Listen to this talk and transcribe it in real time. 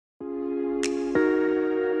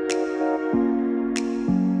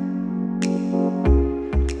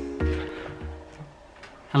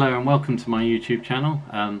Hello and welcome to my YouTube channel.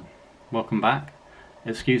 Welcome back.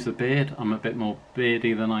 Excuse the beard, I'm a bit more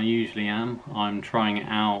beardy than I usually am. I'm trying it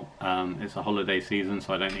out. It's a holiday season,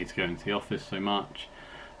 so I don't need to go into the office so much.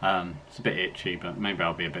 It's a bit itchy, but maybe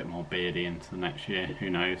I'll be a bit more beardy into the next year, who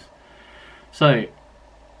knows. So,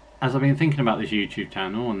 as I've been thinking about this YouTube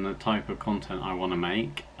channel and the type of content I want to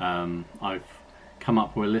make, I've come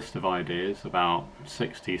up with a list of ideas, about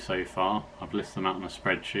 60 so far. I've listed them out on a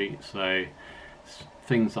spreadsheet, so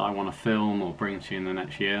things that I want to film or bring to you in the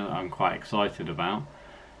next year that I'm quite excited about.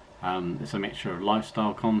 It's a mixture of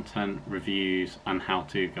lifestyle content, reviews and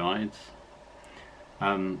how-to guides.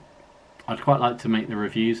 I'd quite like to make the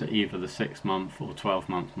reviews at either the 6-month or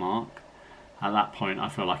 12-month mark. At that point I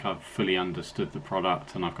feel like I've fully understood the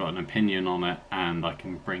product and I've got an opinion on it, and I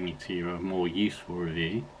can bring to you a more useful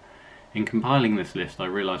review. In compiling this list I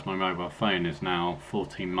realised my mobile phone is now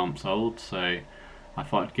 14 months old, so I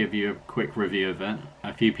thought I'd give you a quick review of it.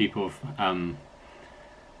 A few people have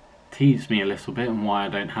teased me a little bit on why I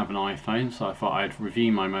don't have an iPhone, so I thought I'd review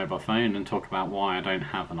my mobile phone and talk about why I don't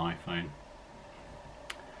have an iPhone.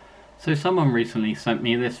 So someone recently sent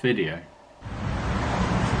me this video.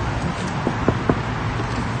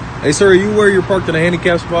 Hey sir, are you where you're parked in a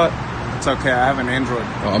handicap spot? It's okay, I have an Android.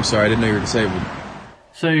 Oh, I'm sorry, I didn't know you were disabled.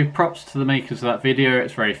 So props to the makers of that video,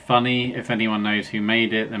 it's very funny. If anyone knows who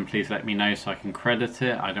made it, then please let me know so I can credit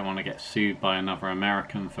it. I don't want to get sued by another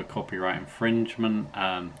American for copyright infringement.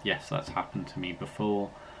 Yes, that's happened to me before.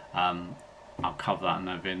 I'll cover that in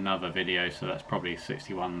another video, so that's probably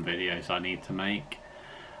 61 videos I need to make.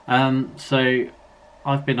 So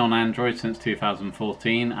I've been on Android since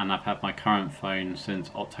 2014 and I've had my current phone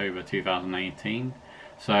since October 2018.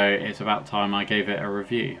 So it's about time I gave it a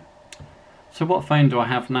review. So what phone do I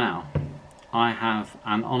have now? I have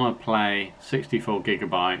an Honor Play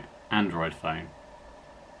 64GB Android phone.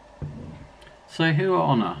 So who are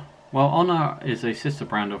Honor? Well, Honor is a sister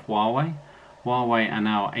brand of Huawei. Huawei are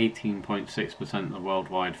now 18.6% of the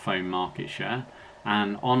worldwide phone market share,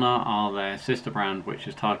 and Honor are their sister brand which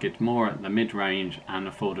is targeted more at the mid-range and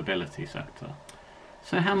affordability sector.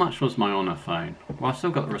 So how much was my Honor phone? Well, I've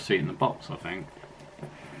still got the receipt in the box, I think.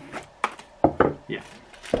 Yeah.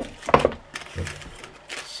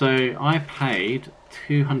 So I paid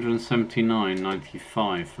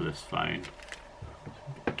 $279.95 for this phone.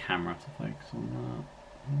 Get the camera to focus on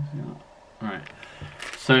that. Right.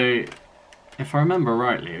 So if I remember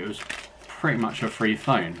rightly, it was pretty much a free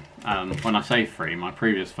phone. When I say free, my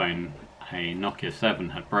previous phone, a Nokia 7,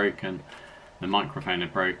 had broken. The microphone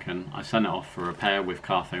had broken. I sent it off for repair with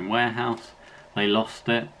Carphone Warehouse. They lost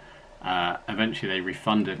it. Eventually they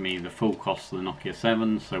refunded me the full cost of the Nokia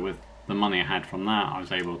 7, so with the money I had from that I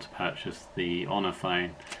was able to purchase the Honor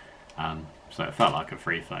phone, so it felt like a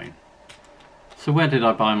free phone. So where did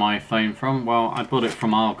I buy my phone from? Well, I bought it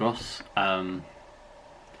from Argos,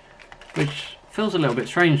 which feels a little bit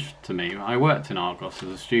strange to me. I worked in Argos as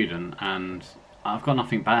a student and I've got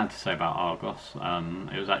nothing bad to say about Argos.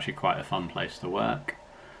 It was actually quite a fun place to work.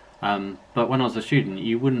 But when I was a student,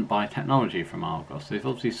 you wouldn't buy technology from Argos. They've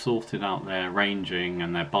obviously sorted out their ranging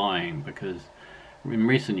and their buying, because in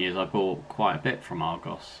recent years I bought quite a bit from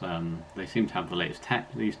Argos. They seem to have the latest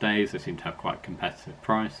tech these days, they seem to have quite competitive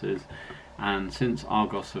prices, and since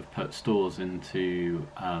Argos have put stores into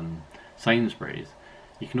Sainsbury's,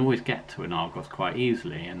 you can always get to an Argos quite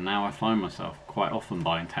easily, and now I find myself quite often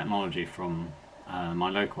buying technology from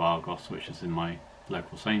my local Argos, which is in my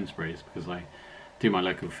local Sainsbury's, because I do my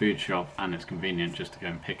local food shop and it's convenient just to go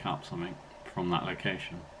and pick up something from that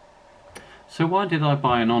location. So why did I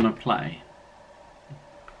buy an Honor Play?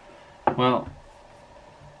 Well,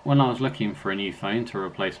 when I was looking for a new phone to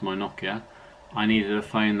replace my Nokia, I needed a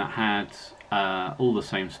phone that had all the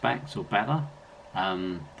same specs or better.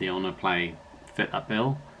 The Honor Play fit that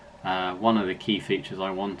bill. One of the key features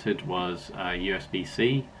I wanted was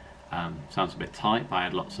USB-C. Sounds a bit tight, but I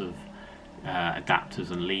had lots of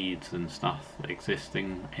adapters and leads and stuff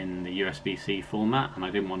existing in the USB-C format, and I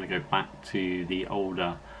didn't want to go back to the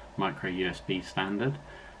older micro USB standard.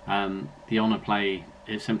 The Honor Play,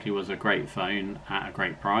 it simply was a great phone at a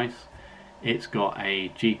great price. It's got a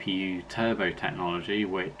GPU turbo technology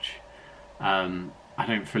which I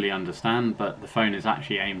don't fully understand, but the phone is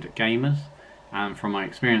actually aimed at gamers, and from my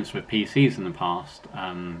experience with PCs in the past,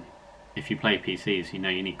 if you play PCs you know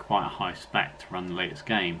you need quite a high spec to run the latest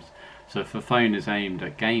games. So if a phone is aimed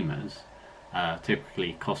at gamers,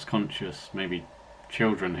 typically cost conscious, maybe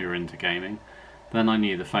children who are into gaming, then I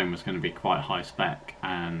knew the phone was going to be quite high spec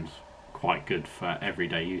and quite good for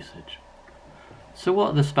everyday usage. So what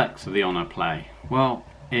are the specs of the Honor Play? Well,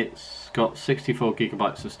 It's got 64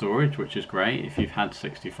 gigabytes of storage, which is great. If you've had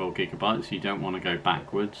 64 gigabytes, you don't want to go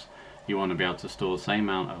backwards. You want to be able to store the same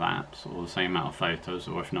amount of apps or the same amount of photos,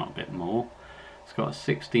 or if not a bit more. It's got a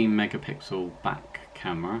 16 megapixel back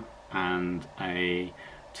camera and a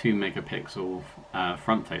 2 megapixel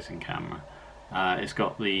front facing camera. It's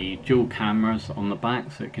got the dual cameras on the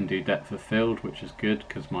back, so it can do depth of field, which is good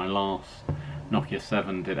because my last Nokia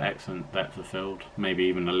 7 did excellent depth of field, maybe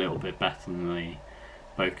even a little bit better than the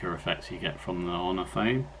bokeh effects you get from the Honor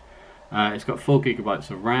phone. It's got 4 gigabytes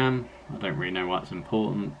of RAM. I don't really know why it's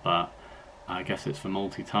important, but I guess it's for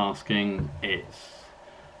multitasking.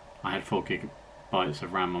 I had 4 gigabytes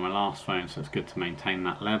of RAM on my last phone, so it's good to maintain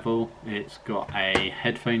that level. It's got a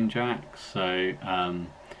headphone jack, so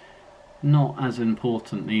not as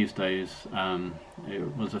important these days.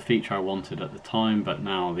 It was a feature I wanted at the time, but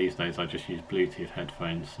now these days I just use Bluetooth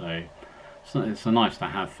headphones, so it's a nice to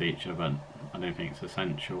have feature, but I don't think it's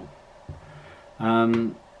essential.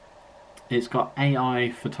 It's got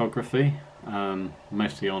AI photography.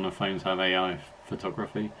 Most of the Honor phones have AI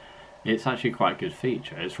photography. It's actually quite a good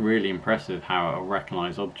feature. It's really impressive how it will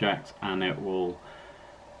recognise objects, and it will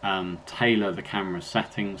tailor the camera's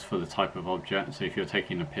settings for the type of object. So if you're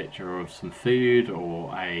taking a picture of some food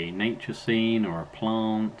or a nature scene or a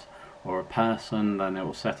plant or a person, then it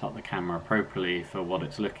will set up the camera appropriately for what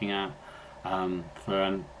it's looking at.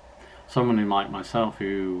 For someone like myself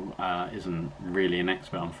who isn't really an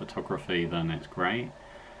expert on photography, then it's great.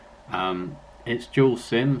 It's dual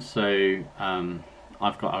SIM, so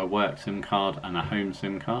I've got a work SIM card and a home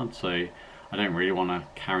SIM card, so I don't really want to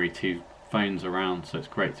carry two phones around, so it's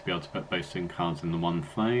great to be able to put both SIM cards in the one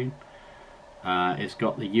phone. It's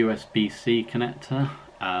got the USB-C connector,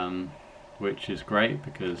 which is great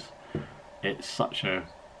because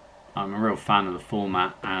I'm a real fan of the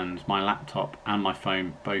format, and my laptop and my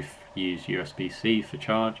phone both use USB-C for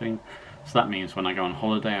charging, so that means when I go on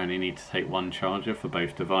holiday I only need to take one charger for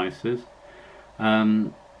both devices.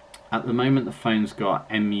 At the moment the phone's got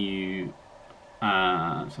MU,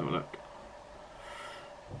 let's have a look.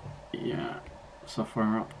 Yeah,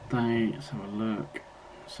 software update, let's have a look.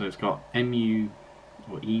 So it's got MU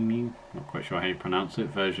or EMU, not quite sure how you pronounce it,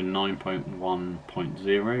 version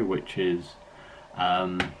 9.1.0, which is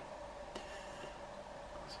quite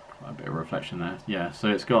a bit of reflection there. Yeah, so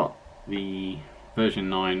it's got the version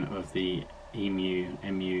 9 of the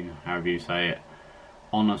MU, however you say it,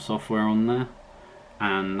 Honor software on there,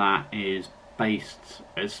 and that is based,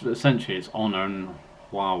 it's Honor and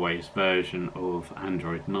Huawei's version of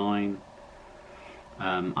Android 9.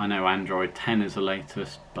 I know Android 10 is the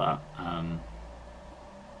latest, but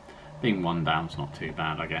being one down is not too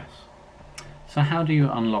bad, I guess. So how do you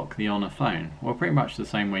unlock the Honor phone? Well, pretty much the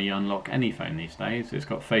same way you unlock any phone these days. It's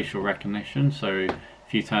got facial recognition, so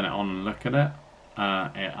if you turn it on and look at it,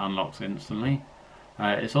 it unlocks instantly.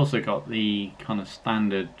 It's also got the kind of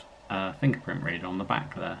standard fingerprint reader on the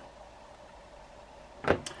back there.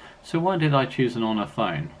 So why did I choose an Honor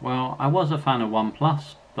phone? Well, I was a fan of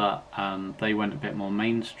OnePlus, but they went a bit more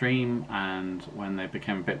mainstream, and when they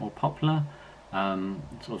became a bit more popular,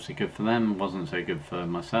 it's obviously good for them, wasn't so good for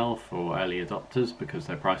myself or early adopters because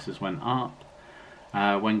their prices went up.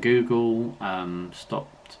 When Google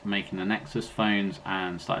stopped making the Nexus phones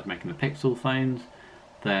and started making the Pixel phones,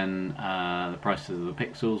 then the prices of the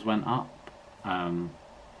Pixels went up. And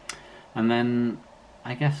then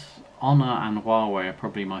I guess Honor and Huawei are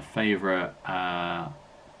probably my favourite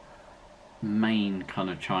main kind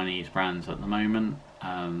of Chinese brands at the moment.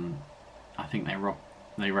 I think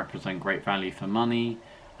they represent great value for money.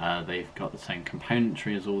 They've got the same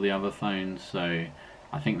componentry as all the other phones, so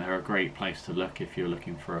I think they're a great place to look if you're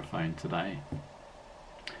looking for a phone today.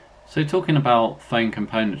 So talking about phone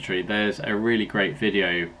componentry, there's a really great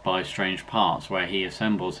video by Strange Parts where he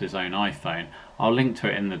assembles his own iPhone. I'll link to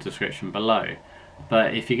it in the description below,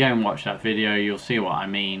 but if you go and watch that video you'll see what I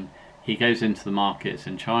mean. He goes into the markets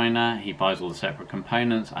in China, he buys all the separate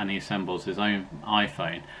components, and he assembles his own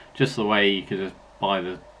iPhone, just the way you could just buy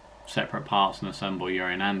the separate parts and assemble your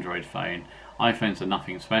own Android phone. iPhones are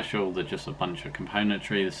nothing special, they're just a bunch of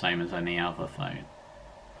componentry, the same as any other phone.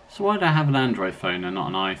 So why do I have an Android phone and not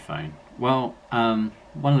an iPhone? Well,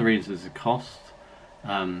 one of the reasons is the cost.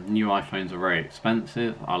 New iPhones are very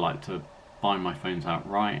expensive. I like to buy my phones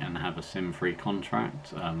outright and have a SIM-free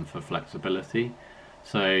contract for flexibility.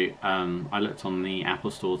 So I looked on the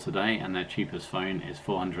Apple Store today, and their cheapest phone is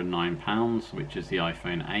 £409, which is the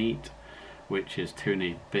iPhone 8, which is 2 and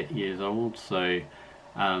a bit years old. So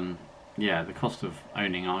yeah, the cost of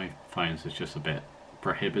owning iPhones is just a bit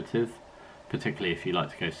prohibitive, particularly if you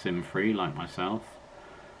like to go SIM-free like myself.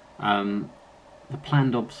 the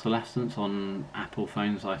planned obsolescence on Apple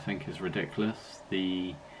phones, I think, is ridiculous.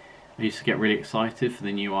 I used to get really excited for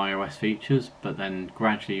the new iOS features, but then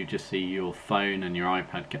gradually you just see your phone and your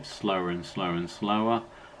iPad get slower and slower and slower.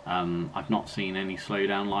 I've not seen any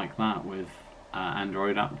slowdown like that with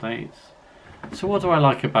Android updates. So what do I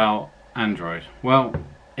like about Android? Well,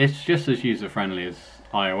 it's just as user-friendly as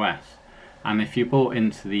iOS. And if you bought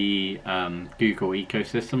into the Google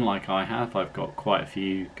ecosystem like I have, I've got quite a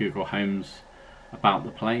few Google Homes about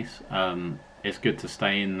the place. It's good to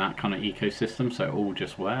stay in that kind of ecosystem so it all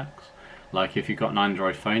just works. Like if you've got an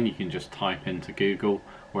Android phone, you can just type into Google,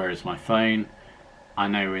 where is my phone? I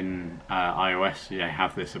know in iOS they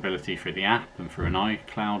have this ability through the app and through an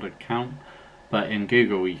iCloud account, but in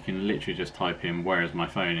Google you can literally just type in where is my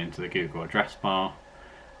phone into the Google address bar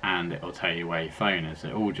and it will tell you where your phone is.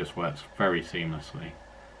 It all just works very seamlessly.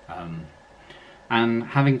 And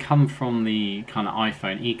having come from the kind of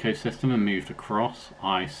iPhone ecosystem and moved across,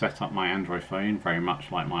 I set up my Android phone very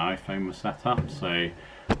much like my iPhone was set up. So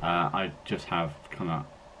I just have kind of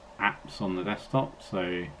apps on the desktop.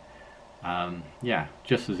 So yeah,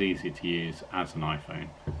 just as easy to use as an iPhone.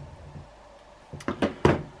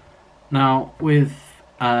 Now with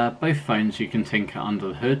both phones you can tinker under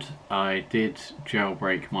the hood. I did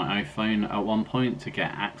jailbreak my iPhone at one point to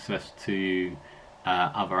get access to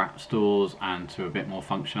other app stores and to a bit more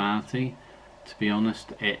functionality. To be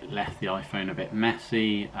honest, it left the iPhone a bit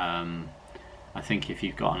messy. I think if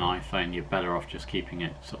you've got an iPhone you're better off just keeping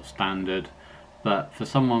it sort of standard, but for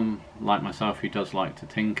someone like myself who does like to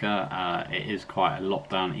tinker, it is quite a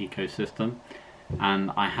locked down ecosystem,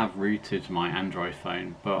 and I have rooted my Android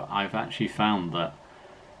phone, but I've actually found that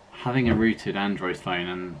having a rooted Android phone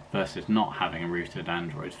and versus not having a rooted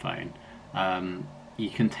Android phone, you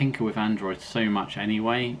can tinker with Android so much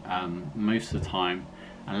anyway. Most of the time,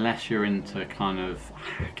 unless you're into kind of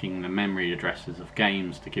hacking the memory addresses of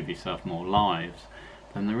games to give yourself more lives,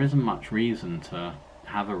 then there isn't much reason to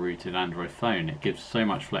have a rooted Android phone. It gives so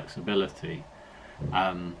much flexibility.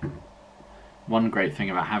 One great thing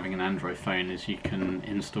about having an Android phone is you can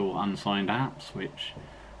install unsigned apps, which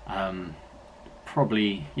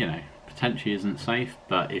probably, you know, potentially isn't safe,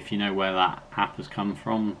 but if you know where that app has come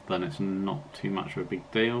from, then it's not too much of a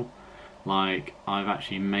big deal. Like, I've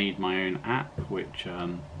actually made my own app, which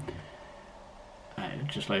it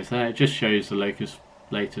just loads there. It just shows the latest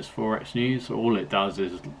Forex news. All it does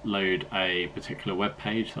is load a particular web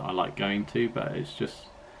page that I like going to, but it's just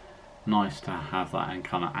nice to have that in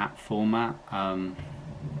kind of app format. And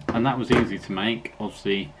that was easy to make.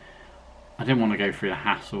 Obviously, I didn't want to go through the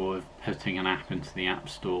hassle of putting an app into the App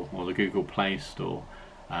Store or the Google Play Store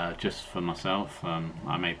just for myself.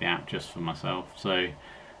 I made the app just for myself, so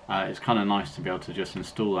it's kind of nice to be able to just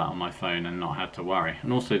install that on my phone and not have to worry,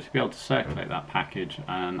 and also to be able to circulate that package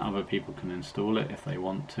and other people can install it if they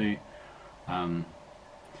want to. I'm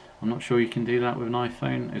not sure you can do that with an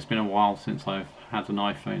iPhone. It's been a while since I've had an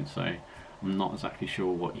iPhone, so I'm not exactly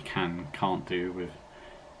sure what you can and can't do with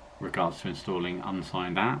regards to installing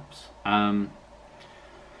unsigned apps.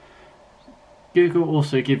 Google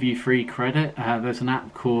also give you free credit. There's an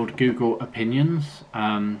app called Google Opinions.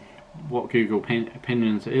 What Google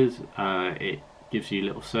Opinions is, it gives you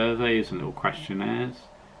little surveys and little questionnaires.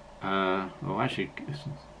 Well, actually, it's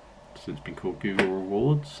been called Google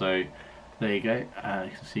Rewards. So there you go.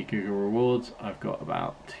 You can see Google Rewards. I've got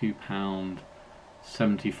about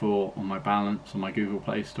 £2.74 on my balance on my Google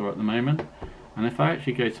Play Store at the moment. And if I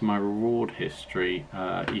actually go to my reward history,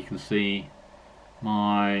 you can see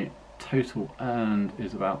my total earned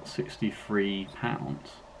is about £63,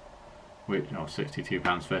 which, or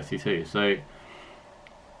 £62.32. So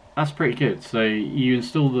that's pretty good. So you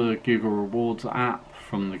install the Google Rewards app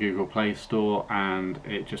from the Google Play Store and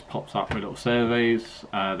it just pops up with little surveys.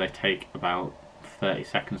 They take about 30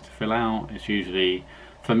 seconds to fill out. It's usually,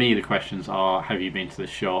 for me, the questions are, have you been to the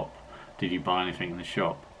shop? Did you buy anything in the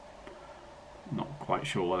shop? Not quite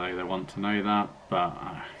sure whether they want to know that, but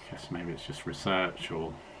I guess maybe it's just research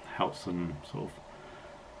or helps them sort of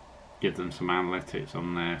give them some analytics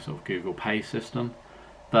on their sort of Google Pay system.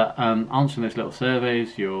 But answering those little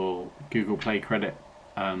surveys, your Google Play credit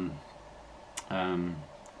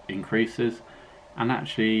increases. And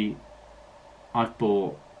actually, I've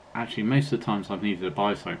bought, actually most of the times I've needed to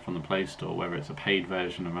buy something from the Play Store, whether it's a paid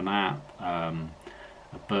version of an app, a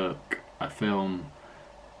book, a film.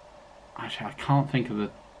 Actually, I can't think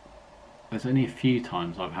of there's only a few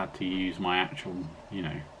times I've had to use my actual, you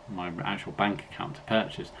know, my actual bank account to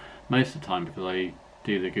purchase. Most of the time, because I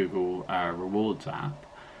do the Google Rewards app,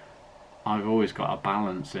 I've always got a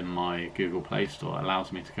balance in my Google Play Store. It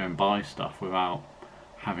allows me to go and buy stuff without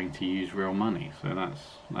having to use real money. So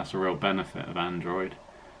that's a real benefit of Android.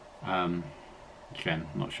 Again,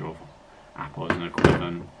 not sure if Apple is an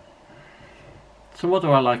equivalent. So what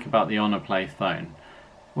do I like about the Honor Play phone?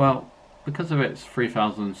 Well, because of its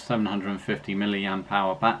 3,750 milliamp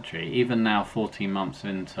hour battery, even now 14 months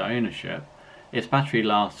into ownership, its battery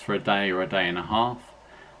lasts for a day or a day and a half,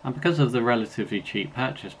 and because of the relatively cheap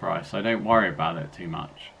purchase price, I don't worry about it too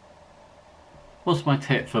much. What's my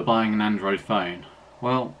tip for buying an Android phone?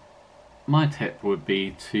 Well, my tip would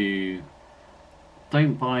be to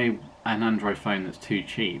don't buy an Android phone that's too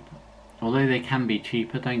cheap. Although they can be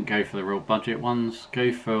cheaper, don't go for the real budget ones.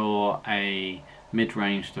 Go for a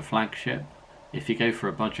mid-range to flagship. If you go for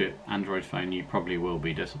a budget Android phone, you probably will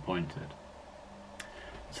be disappointed.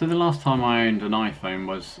 So the last time I owned an iPhone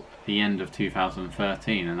was the end of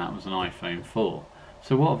 2013, and that was an iPhone 4.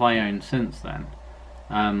 So what have I owned since then?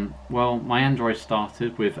 Well, my Android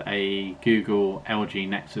started with a Google LG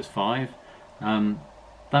Nexus 5.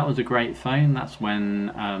 That was a great phone. That's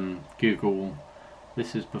when Google,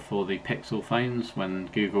 this is before the Pixel phones, when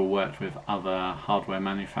Google worked with other hardware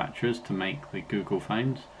manufacturers to make the Google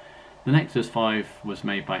phones. The Nexus 5 was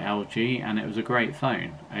made by LG, and it was a great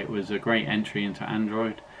phone. It was a great entry into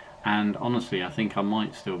Android, and honestly I think I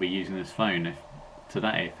might still be using this phone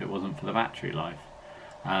today if it wasn't for the battery life.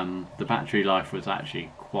 The battery life was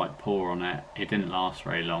actually quite poor on it. It didn't last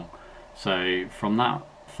very long. So from that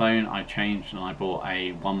phone I changed and I bought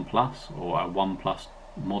a OnePlus, or a OnePlus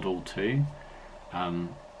Model 2.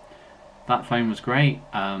 That phone was great.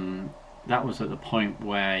 That was at the point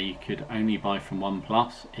where you could only buy from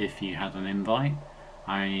OnePlus if you had an invite.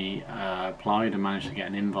 I applied and managed to get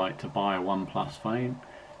an invite to buy a OnePlus phone.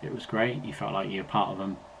 It was great. You felt like you were part of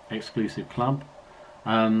an exclusive club.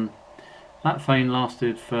 That phone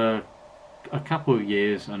lasted for a couple of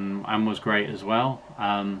years and was great as well.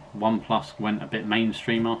 OnePlus went a bit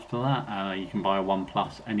mainstream after that. You can buy a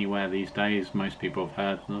OnePlus anywhere these days. Most people have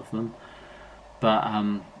heard of them. But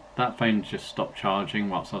that phone just stopped charging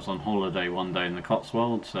whilst I was on holiday one day in the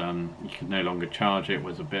Cotswolds. You could no longer charge it. It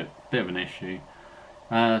was a bit of an issue.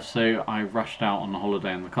 So I rushed out on a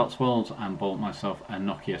holiday in the Cotswolds and bought myself a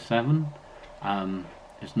Nokia 7.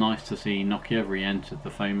 It's nice to see Nokia re-entered the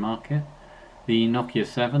phone market. The Nokia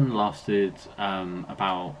 7 lasted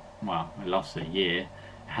it lasted a year. It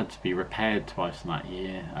had to be repaired twice in that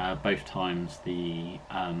year. Both times the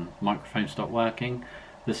microphone stopped working.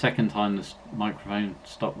 The second time the microphone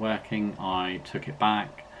stopped working, I took it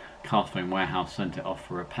back. Carphone Warehouse sent it off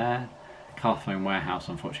for repair. Carphone Warehouse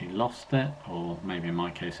unfortunately lost it, or maybe in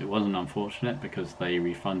my case it wasn't unfortunate because they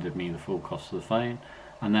refunded me the full cost of the phone,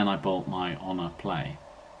 and then I bought my Honor Play.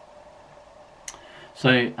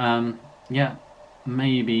 So yeah,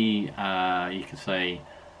 maybe you could say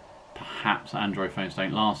perhaps Android phones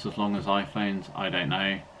don't last as long as iPhones, I don't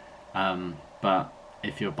know, but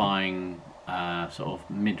if you're buying sort of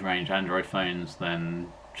mid-range Android phones,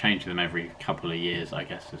 then changing them every couple of years I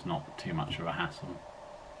guess is not too much of a hassle.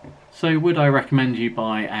 So would I recommend you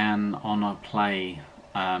buy an Honor Play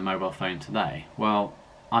mobile phone today? Well,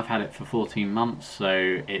 I've had it for 14 months,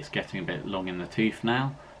 so it's getting a bit long in the tooth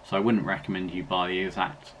now, so I wouldn't recommend you buy the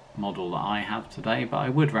exact model that I have today, but I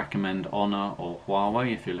would recommend Honor or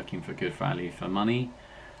Huawei if you're looking for good value for money,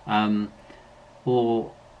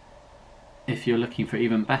 or if you're looking for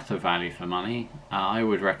even better value for money, I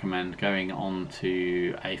would recommend going on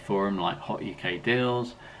to a forum like Hot UK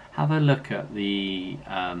Deals. Have a look at the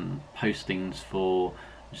postings for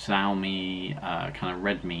Xiaomi kind of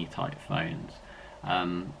Redmi type phones.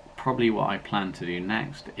 Probably what I plan to do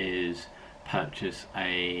next is purchase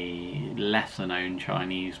a lesser known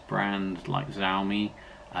Chinese brand like Xiaomi,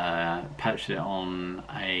 purchase it on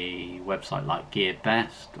a website like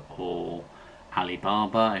GearBest or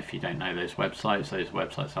Alibaba. If you don't know those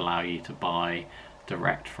websites allow you to buy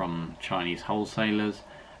direct from Chinese wholesalers,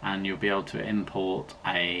 and you'll be able to import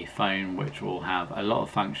a phone which will have a lot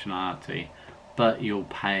of functionality, but you'll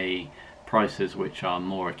pay prices which are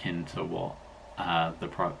more akin to what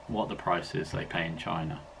the prices they pay in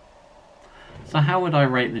China. So how would I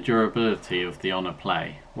rate the durability of the Honor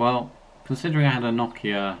Play? Well, considering I had a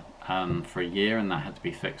Nokia for a year and that had to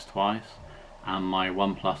be fixed twice, and my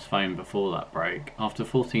OnePlus phone before that broke, after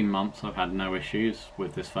 14 months I've had no issues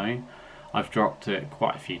with this phone. I've dropped it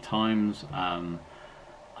quite a few times,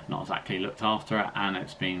 I've not exactly looked after it, and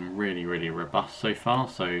it's been really robust so far,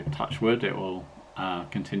 so touch wood, it will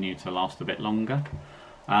continue to last a bit longer.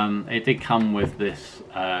 It did come with this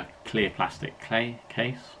clear plastic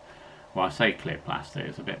case. Well, I say clear plastic,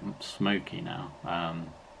 it's a bit smoky now. And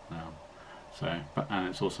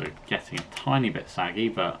it's also getting a tiny bit saggy,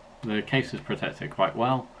 but the case is protected quite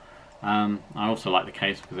well. I also like the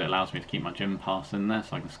case because it allows me to keep my gym pass in there,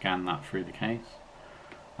 so I can scan that through the case.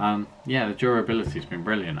 Yeah, the durability has been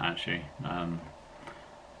brilliant actually.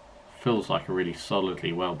 Feels like a really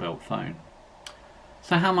solidly well built phone.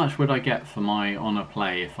 So how much would I get for my Honor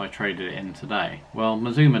Play if I traded it in today? Well,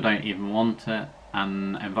 Mazuma don't even want it,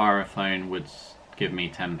 and Envirophone would give me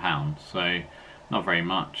 £10, so not very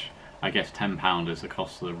much. I guess £10 is the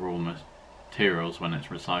cost of the raw materials when it's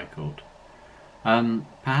recycled.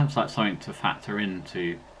 Perhaps that's something to factor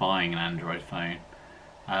into buying an Android phone.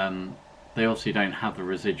 They obviously don't have the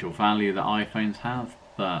residual value that iPhones have,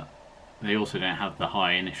 but they also don't have the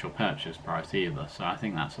high initial purchase price either, so I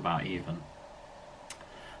think that's about even.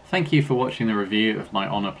 Thank you for watching the review of my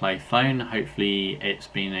Honor Play phone. Hopefully it's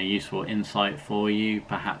been a useful insight for you.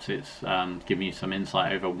 Perhaps it's given you some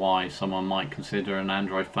insight over why someone might consider an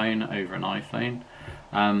Android phone over an iPhone.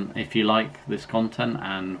 If you like this content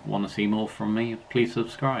and want to see more from me, please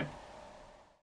subscribe.